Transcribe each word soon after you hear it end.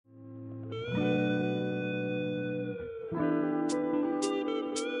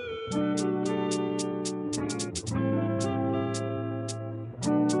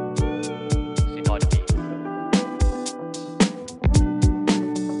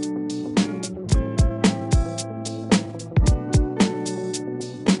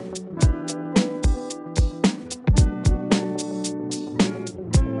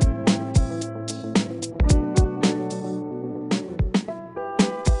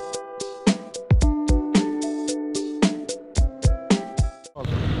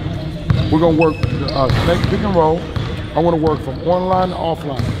We're gonna work snake pick and roll. I want to work from online to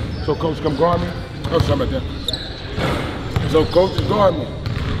offline. So coach, come guard me. Coach, I'm right there. So coach, guard me.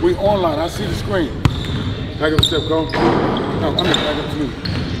 We online. I see the screen. Back up a step, coach. No, I'm gonna back up to me.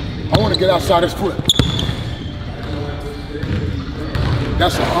 I want to get outside his foot.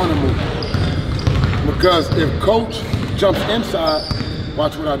 That's an honor move. Because if coach jumps inside,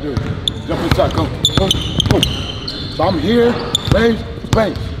 watch what I do. Jump inside, go. Boom. So I'm here, base.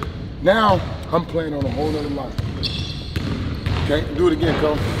 Now, I'm playing on a whole other line. Okay, do it again,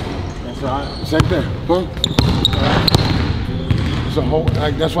 coach. That's all right. Same thing. Boom. It's a whole,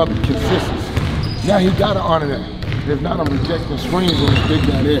 that's why I'm consistent. Now he gotta honor that. If not, I'm rejecting screens on this big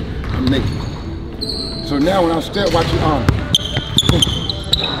guy there. I'm naked. So now when I step, watch it honor.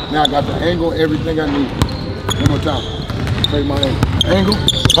 Now I got the angle, everything I need. One more time. Take my angle.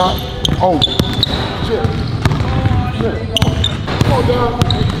 Pop. Oh. Shit. Hold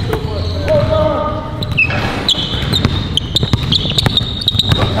down.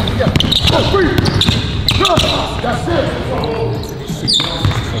 That's it.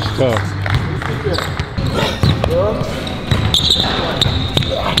 That's tough.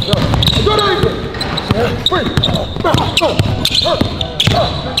 Good angle.